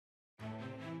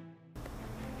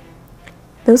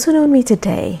Those who know me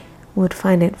today would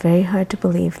find it very hard to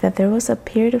believe that there was a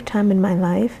period of time in my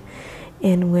life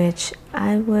in which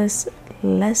I was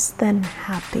less than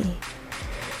happy.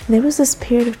 There was this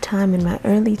period of time in my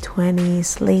early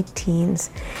 20s, late teens,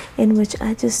 in which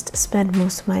I just spent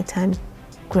most of my time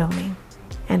groaning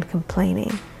and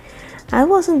complaining. I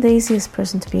wasn't the easiest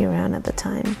person to be around at the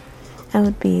time. I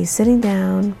would be sitting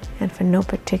down, and for no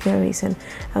particular reason,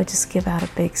 I would just give out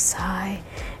a big sigh.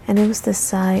 And it was the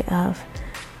sigh of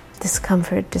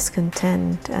discomfort,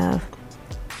 discontent, of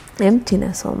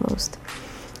emptiness almost.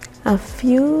 A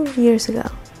few years ago,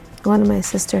 one of my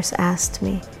sisters asked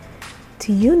me,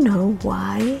 "Do you know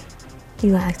why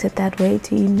you acted that way?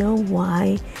 Do you know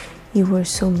why you were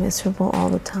so miserable all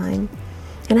the time?"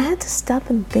 And I had to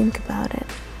stop and think about it.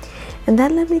 And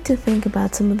that led me to think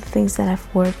about some of the things that I've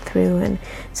worked through and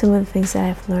some of the things that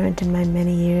I've learned in my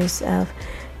many years of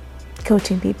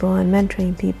coaching people and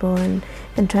mentoring people and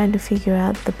trying to figure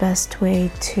out the best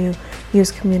way to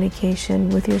use communication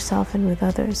with yourself and with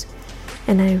others.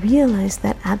 And I realized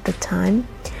that at the time,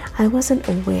 I wasn't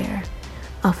aware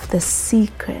of the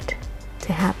secret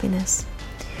to happiness.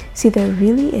 See, there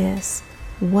really is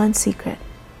one secret,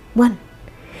 one,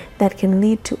 that can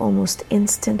lead to almost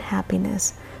instant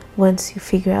happiness once you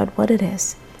figure out what it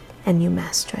is and you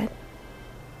master it.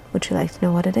 Would you like to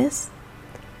know what it is?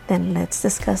 Then let's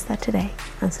discuss that today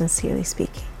on Sincerely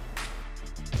Speaking.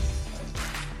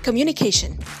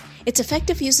 Communication. Its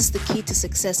effective use is the key to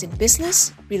success in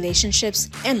business, relationships,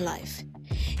 and life.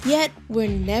 Yet, we're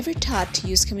never taught to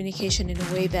use communication in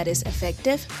a way that is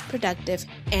effective, productive,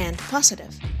 and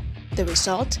positive. The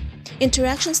result?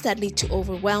 Interactions that lead to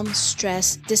overwhelm,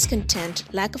 stress, discontent,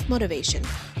 lack of motivation,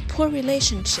 poor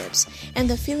relationships, and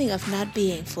the feeling of not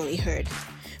being fully heard.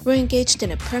 We're engaged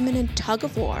in a permanent tug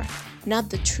of war,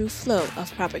 not the true flow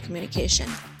of proper communication.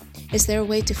 Is there a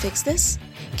way to fix this?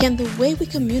 Can the way we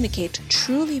communicate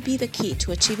truly be the key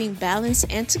to achieving balance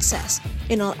and success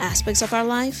in all aspects of our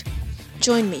life?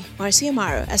 Join me, Marcy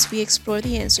Amaro, as we explore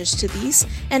the answers to these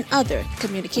and other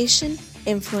communication,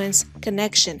 influence,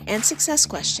 connection, and success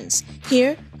questions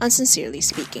here on Sincerely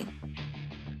Speaking.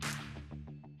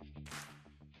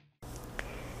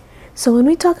 So when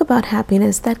we talk about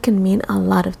happiness, that can mean a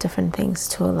lot of different things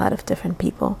to a lot of different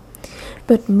people.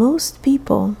 But most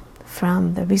people,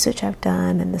 from the research I've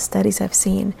done and the studies I've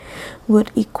seen,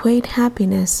 would equate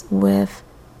happiness with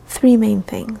three main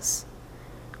things.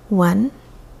 1,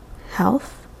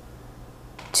 health.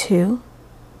 2,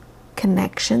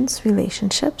 connections,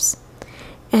 relationships.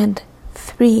 And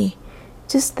 3,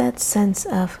 just that sense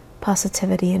of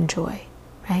positivity and joy,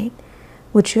 right?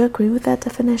 Would you agree with that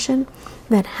definition?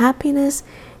 That happiness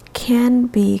can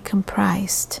be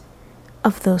comprised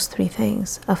of those three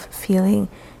things, of feeling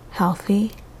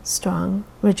healthy, strong,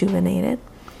 rejuvenated,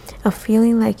 of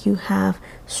feeling like you have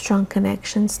strong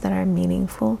connections that are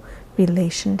meaningful,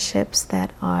 relationships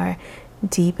that are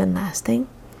deep and lasting,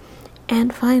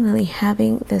 and finally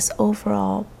having this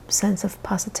overall sense of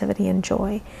positivity and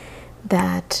joy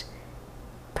that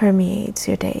permeates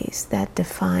your days, that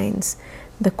defines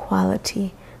the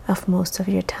quality of most of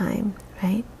your time,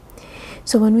 right?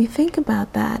 So when we think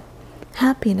about that,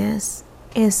 happiness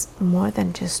is more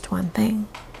than just one thing.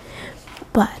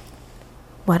 But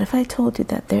what if I told you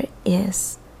that there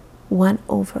is one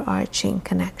overarching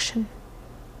connection?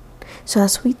 So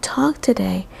as we talk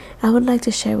today, I would like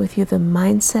to share with you the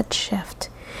mindset shift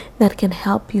that can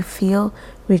help you feel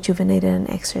rejuvenated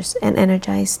and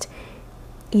energized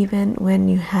even when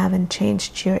you haven't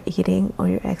changed your eating or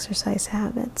your exercise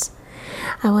habits.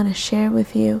 I want to share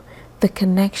with you the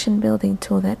connection building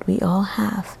tool that we all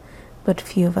have, but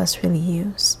few of us really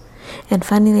use. And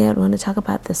finally, I want to talk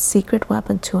about the secret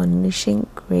weapon to unleashing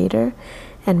greater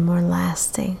and more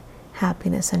lasting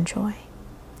happiness and joy.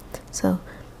 So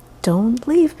don't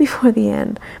leave before the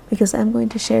end, because I'm going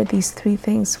to share these three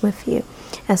things with you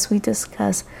as we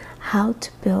discuss how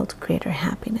to build greater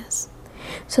happiness.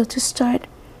 So to start,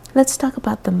 let's talk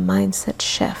about the mindset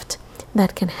shift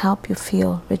that can help you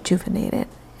feel rejuvenated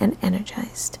and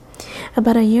energized.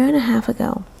 About 1.5 years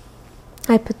ago,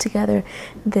 I put together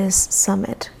this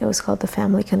summit. It was called the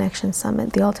Family Connection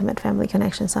Summit, the Ultimate Family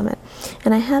Connection Summit.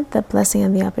 And I had the blessing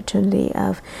and the opportunity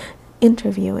of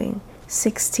interviewing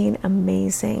 16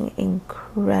 amazing,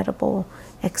 incredible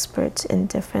experts in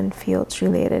different fields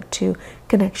related to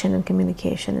connection and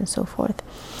communication and so forth.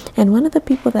 And one of the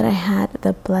people that I had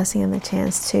the blessing and the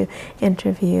chance to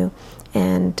interview,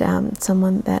 and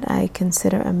someone that I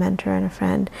consider a mentor and a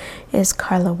friend, is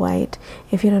Carla White.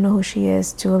 If you don't know who she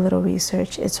is, do a little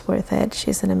research. It's worth it.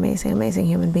 She's an amazing, amazing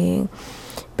human being.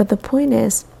 But the point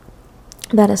is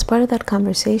that as part of that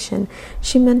conversation,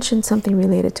 she mentioned something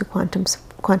related to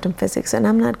quantum physics, and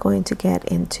I'm not going to get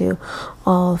into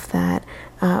all of that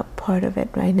part of it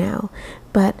right now,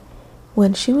 but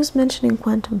when she was mentioning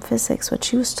quantum physics, what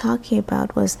she was talking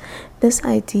about was this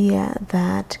idea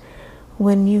that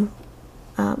when you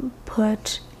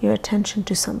put your attention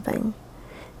to something,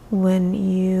 when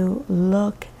you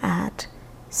look at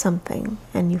something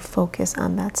and you focus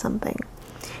on that something,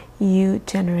 you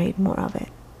generate more of it.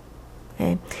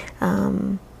 Okay,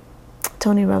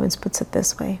 Tony Robbins puts it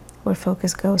this way: where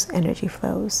focus goes, energy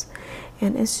flows.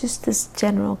 And it's just this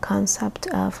general concept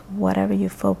of whatever you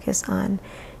focus on,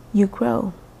 you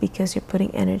grow, because you're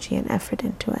putting energy and effort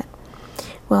into it.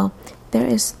 Well, there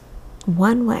is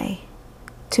one way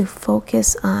to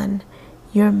focus on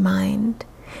your mind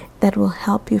that will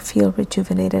help you feel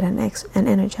rejuvenated and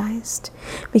energized.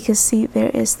 Because see, there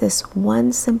is this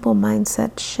one simple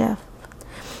mindset shift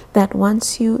that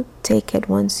once you take it,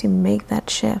 once you make that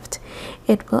shift,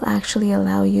 it will actually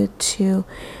allow you to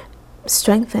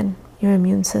strengthen your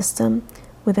immune system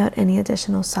without any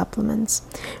additional supplements.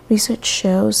 Research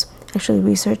shows, actually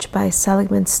research by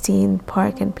Seligman, Steen,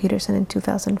 Park, and Peterson in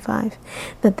 2005,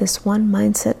 that this one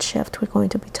mindset shift we're going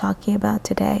to be talking about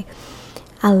today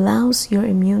allows your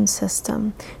immune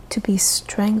system to be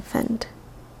strengthened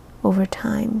over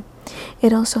time.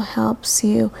 It also helps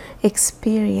you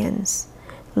experience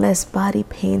less body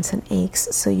pains and aches,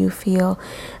 so you feel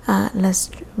less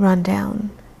run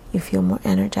down, you feel more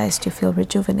energized, you feel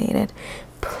rejuvenated.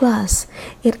 Plus,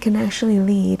 it can actually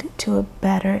lead to a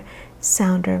better,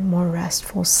 sounder, more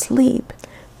restful sleep,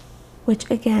 which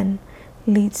again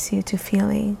leads you to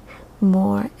feeling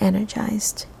more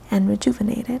energized and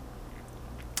rejuvenated.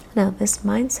 Now, this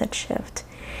mindset shift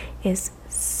is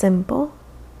simple,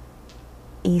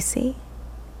 easy,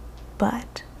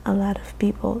 but a lot of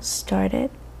people start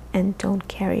it and don't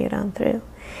carry it on through.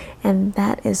 And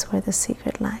that is where the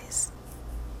secret lies.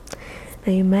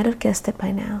 Now, you might have guessed it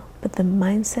by now, but the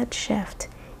mindset shift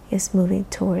is moving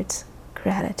towards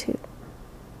gratitude.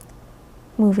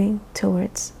 Moving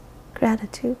towards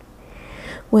gratitude.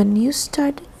 When you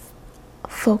start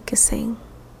focusing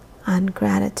on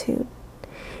gratitude,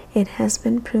 it has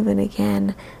been proven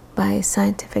again by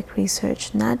scientific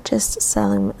research, not just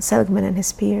Seligman and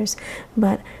his peers,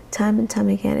 but time and time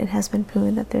again, it has been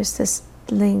proven that there's this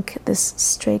link, this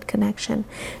straight connection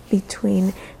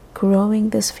between growing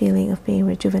this feeling of being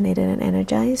rejuvenated and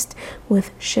energized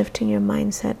with shifting your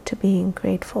mindset to being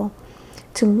grateful,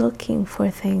 to looking for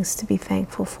things to be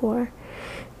thankful for.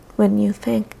 When you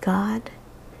thank God,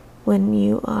 when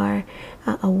you are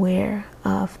aware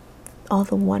of all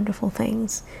the wonderful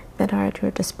things that are at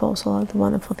your disposal, all the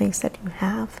wonderful things that you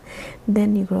have,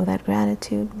 then you grow that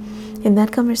gratitude. In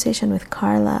that conversation with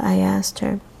Carla, I asked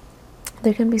her,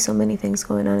 there can be so many things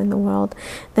going on in the world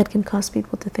that can cause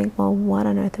people to think, well, what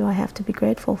on earth do I have to be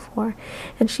grateful for?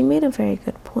 And she made a very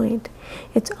good point.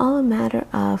 It's all a matter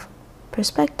of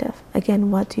perspective.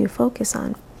 Again, what do you focus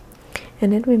on?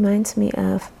 And it reminds me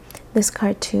of this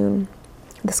cartoon,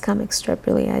 this comic strip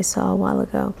really I saw a while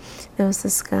ago. There was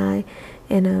this guy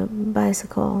in a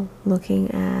bicycle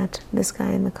looking at this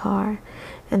guy in the car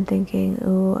and thinking,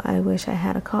 oh, I wish I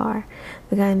had a car.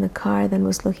 The guy in the car then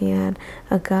was looking at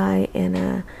a guy in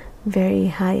a very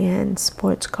high-end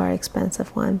sports car,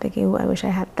 expensive one, thinking, oh, I wish I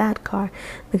had that car.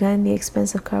 The guy in the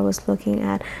expensive car was looking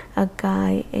at a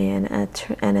guy in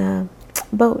a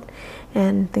boat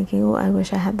and thinking, oh, I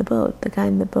wish I had the boat. The guy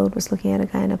in the boat was looking at a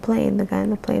guy in a plane, the guy in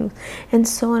the plane, and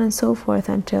so on and so forth,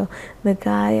 until the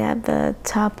guy at the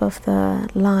top of the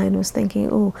line was thinking,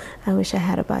 oh, I wish I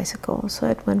had a bicycle. So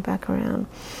it went back around.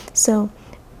 So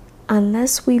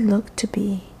unless we look to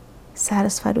be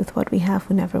satisfied with what we have,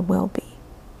 we never will be,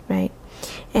 right?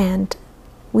 And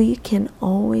we can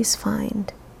always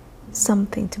find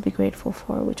something to be grateful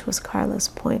for, which was Carla's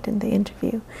point in the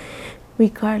interview,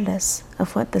 regardless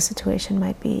of what the situation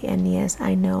might be. And yes,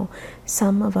 I know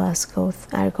some of us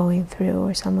are going through,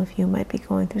 or some of you might be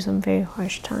going through some very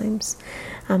harsh times.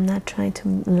 I'm not trying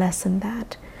to lessen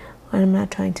that, or I'm not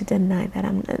trying to deny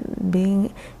that.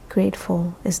 Being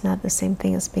grateful is not the same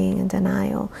thing as being in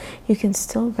denial. You can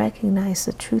still recognize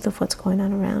the truth of what's going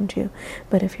on around you,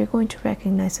 but if you're going to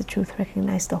recognize the truth,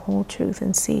 recognize the whole truth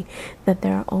and see that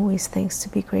there are always things to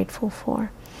be grateful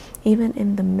for. Even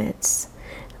in the midst,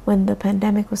 when the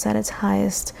pandemic was at its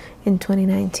highest in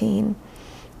 2019,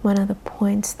 one of the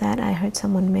points that I heard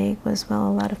someone make was, well,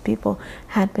 a lot of people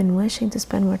had been wishing to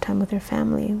spend more time with their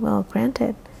family. Well,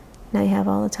 granted, now you have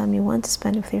all the time you want to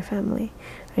spend with your family.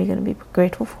 Are you going to be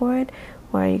grateful for it,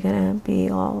 or are you going to be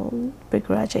all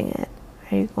begrudging it?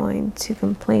 Are you going to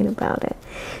complain about it?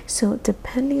 So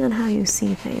depending on how you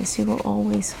see things, you will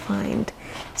always find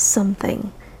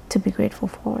something to be grateful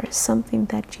for, something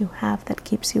that you have that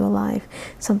keeps you alive,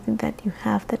 something that you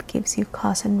have that gives you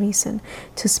cause and reason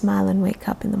to smile and wake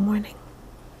up in the morning,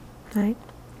 right?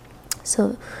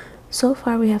 So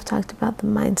far we have talked about the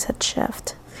mindset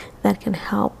shift that can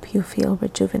help you feel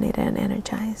rejuvenated and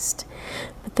energized.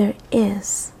 But there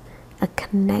is a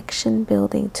connection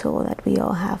building tool that we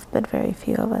all have, but very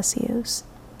few of us use.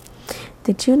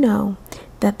 Did you know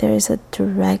that there is a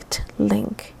direct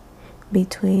link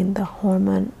between the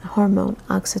hormone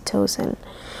oxytocin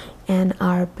and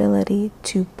our ability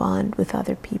to bond with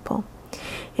other people?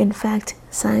 In fact,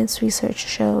 science research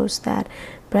shows that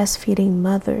breastfeeding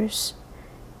mothers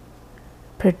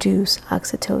produce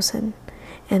oxytocin,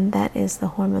 and that is the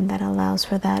hormone that allows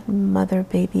for that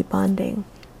mother-baby bonding.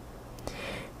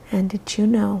 And did you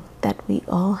know that we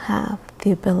all have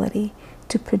the ability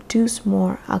to produce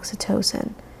more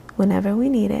oxytocin whenever we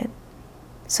need it,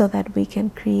 so that we can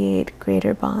create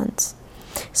greater bonds,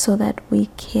 so that we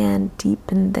can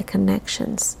deepen the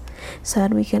connections, so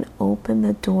that we can open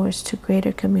the doors to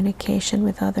greater communication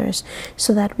with others,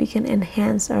 so that we can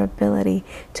enhance our ability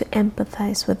to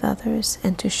empathize with others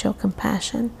and to show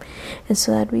compassion, and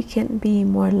so that we can be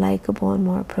more likable and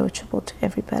more approachable to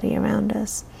everybody around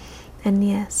us. And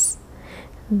yes,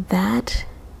 that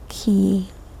key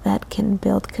that can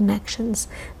build connections,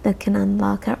 that can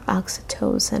unlock our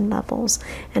oxytocin levels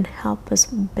and help us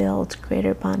build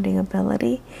greater bonding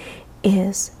ability,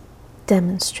 is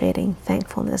demonstrating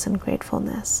thankfulness and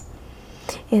gratefulness.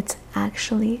 It's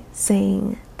actually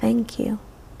saying thank you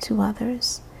to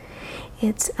others.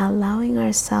 It's allowing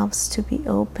ourselves to be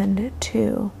open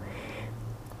to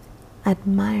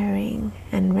admiring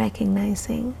and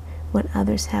recognizing when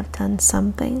others have done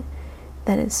something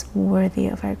that is worthy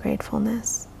of our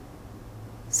gratefulness.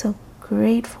 So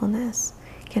gratefulness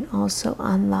can also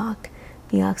unlock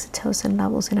the oxytocin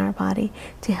levels in our body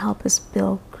to help us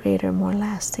build greater, more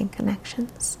lasting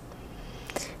connections.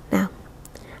 Now,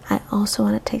 I also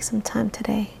want to take some time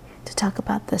today to talk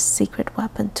about the secret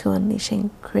weapon to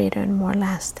unleashing greater and more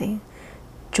lasting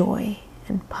joy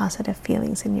and positive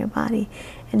feelings in your body.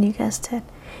 And you guessed it,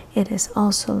 it is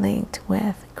also linked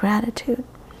with gratitude.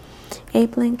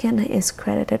 Abe Lincoln is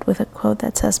credited with a quote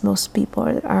that says most people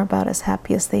are about as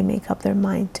happy as they make up their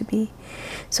mind to be.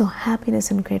 So happiness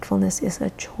and gratefulness is a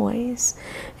choice,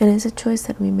 and it's a choice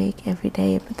that we make every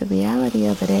day. But the reality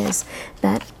of it is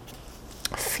that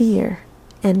fear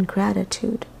and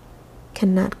gratitude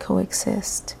cannot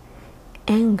coexist.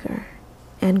 Anger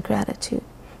and gratitude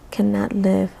cannot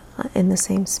live in the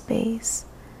same space.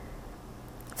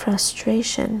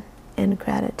 Frustration and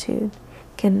gratitude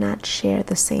cannot share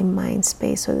the same mind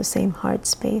space or the same heart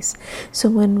space. So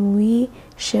when we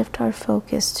shift our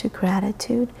focus to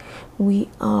gratitude, we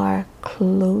are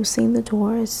closing the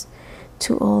doors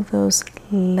to all those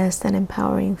less than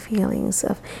empowering feelings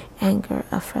of anger,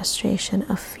 of frustration,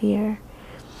 of fear.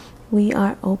 We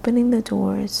are opening the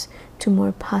doors to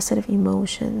more positive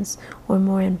emotions or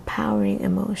more empowering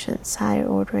emotions, higher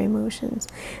order emotions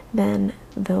than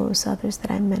those others that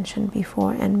I mentioned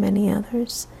before, and many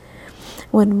others.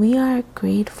 When we are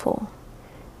grateful,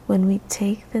 when we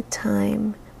take the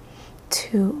time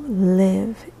to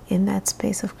live in that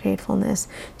space of gratefulness,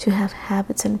 to have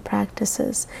habits and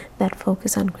practices that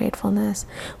focus on gratefulness,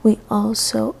 we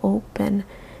also open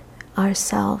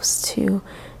ourselves to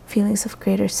feelings of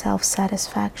greater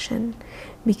self-satisfaction,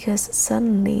 because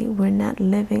suddenly we're not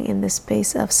living in the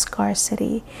space of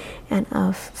scarcity and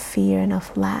of fear and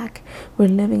of lack. We're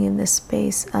living in the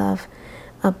space of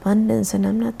abundance, and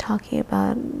I'm not talking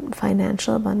about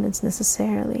financial abundance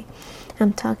necessarily.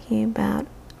 I'm talking about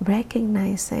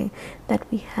recognizing that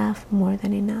we have more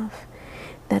than enough,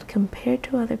 that compared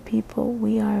to other people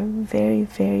we are very,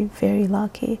 very, very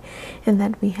lucky, and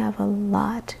that we have a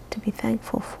lot to be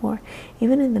thankful for,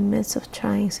 even in the midst of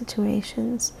trying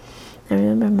situations. I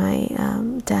remember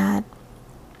my dad.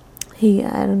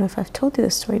 I don't know if I've told you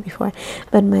this story before,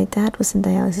 but my dad was in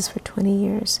dialysis for 20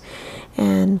 years.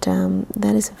 And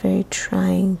that is a very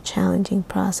trying, challenging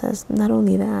process. Not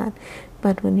only that,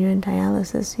 but when you're in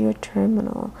dialysis, you're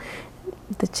terminal.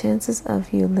 The chances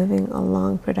of you living a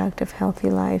long, productive,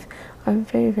 healthy life are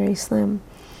very, very slim.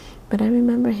 But I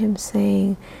remember him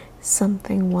saying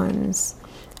something once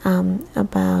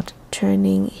about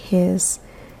turning his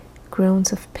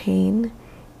groans of pain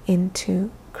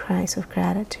into cries of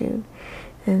gratitude.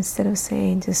 And instead of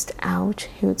saying just ouch,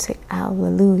 he would say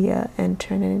hallelujah and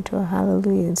turn it into a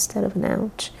hallelujah instead of an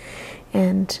ouch.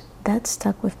 And that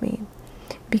stuck with me,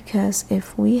 because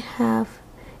if we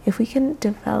can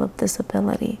develop this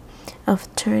ability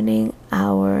of turning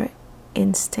our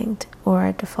instinct or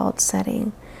our default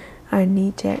setting our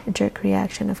knee-jerk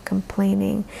reaction of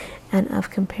complaining and of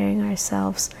comparing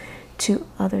ourselves to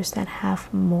others that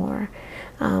have more,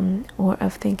 or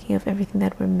of thinking of everything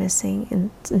that we're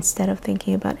missing instead of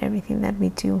thinking about everything that we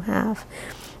do have,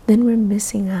 then we're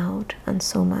missing out on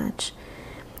so much.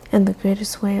 And the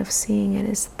greatest way of seeing it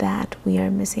is that we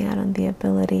are missing out on the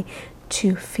ability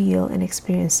to feel and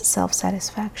experience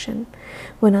self-satisfaction,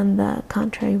 when on the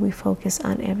contrary we focus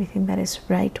on everything that is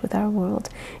right with our world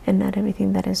and not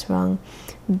everything that is wrong.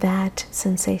 That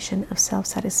sensation of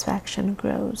self-satisfaction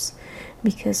grows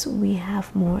because we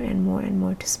have more and more and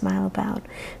more to smile about.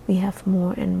 We have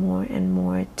more and more and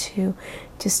more to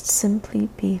just simply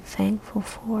be thankful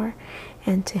for,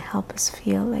 and to help us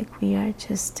feel like we are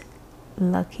just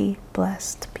lucky,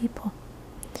 blessed people.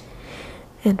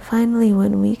 And finally,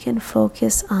 when we can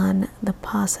focus on the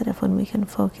positive, when we can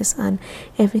focus on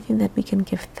everything that we can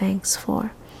give thanks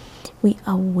for, we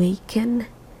awaken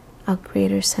a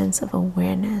greater sense of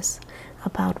awareness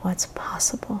about what's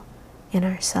possible in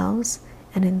ourselves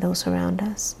and in those around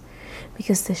us.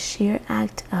 Because the sheer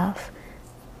act of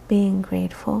being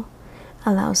grateful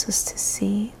allows us to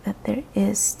see that there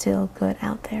is still good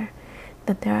out there,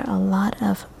 that there are a lot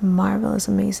of marvelous,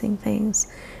 amazing things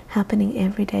happening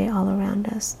every day all around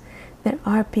us. There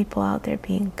are people out there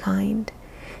being kind.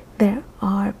 There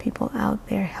are people out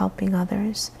there helping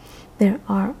others. There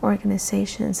are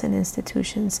organizations and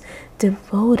institutions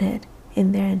devoted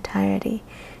in their entirety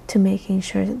to making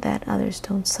sure that others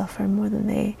don't suffer more than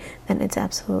it's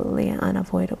absolutely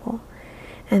unavoidable.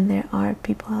 And there are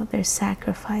people out there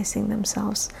sacrificing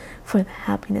themselves for the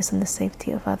happiness and the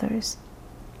safety of others.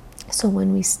 So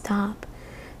when we stop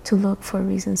to look for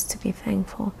reasons to be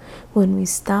thankful, when we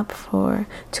stop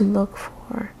to look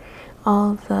for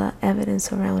all the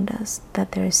evidence around us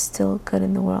that there is still good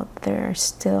in the world, there are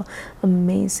still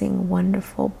amazing,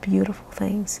 wonderful, beautiful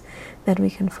things that we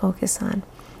can focus on,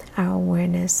 our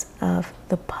awareness of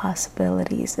the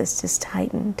possibilities is just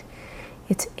heightened.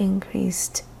 It's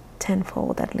increased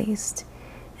tenfold at least.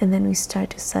 And then we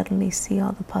start to suddenly see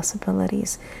all the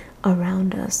possibilities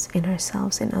around us, in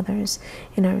ourselves, in others,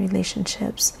 in our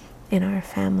relationships, in our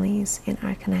families, in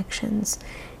our connections,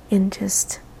 in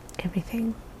just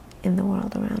everything in the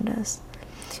world around us.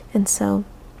 And so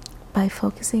by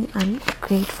focusing on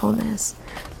gratefulness,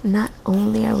 not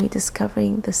only are we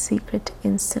discovering the secret to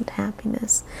instant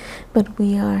happiness, but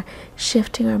we are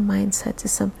shifting our mindset to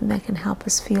something that can help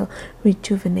us feel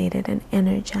rejuvenated and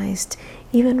energized,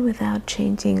 even without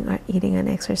changing our eating and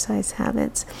exercise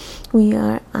habits. We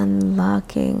are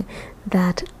unlocking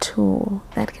that tool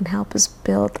that can help us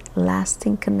build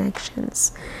lasting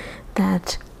connections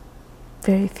that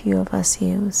very few of us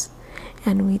use.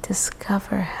 And we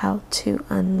discover how to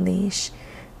unleash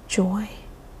joy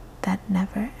that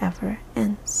never ever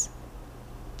ends.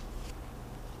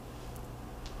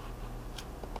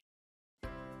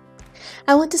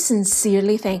 I want to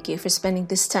sincerely thank you for spending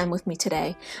this time with me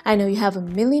today. I know you have a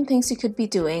million things you could be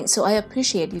doing, so I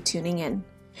appreciate you tuning in.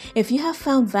 If you have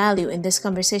found value in this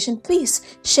conversation, please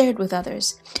share it with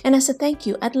others. And as a thank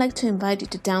you, I'd like to invite you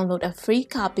to download a free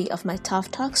copy of my Tough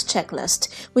Talks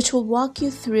checklist, which will walk you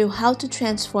through how to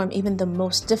transform even the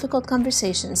most difficult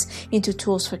conversations into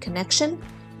tools for connection,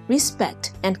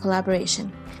 respect, and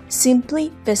collaboration.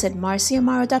 Simply visit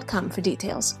marciamaro.com for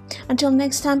details. Until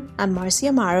next time, I'm Marcia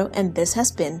Amaro, and this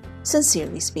has been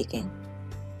Sincerely Speaking.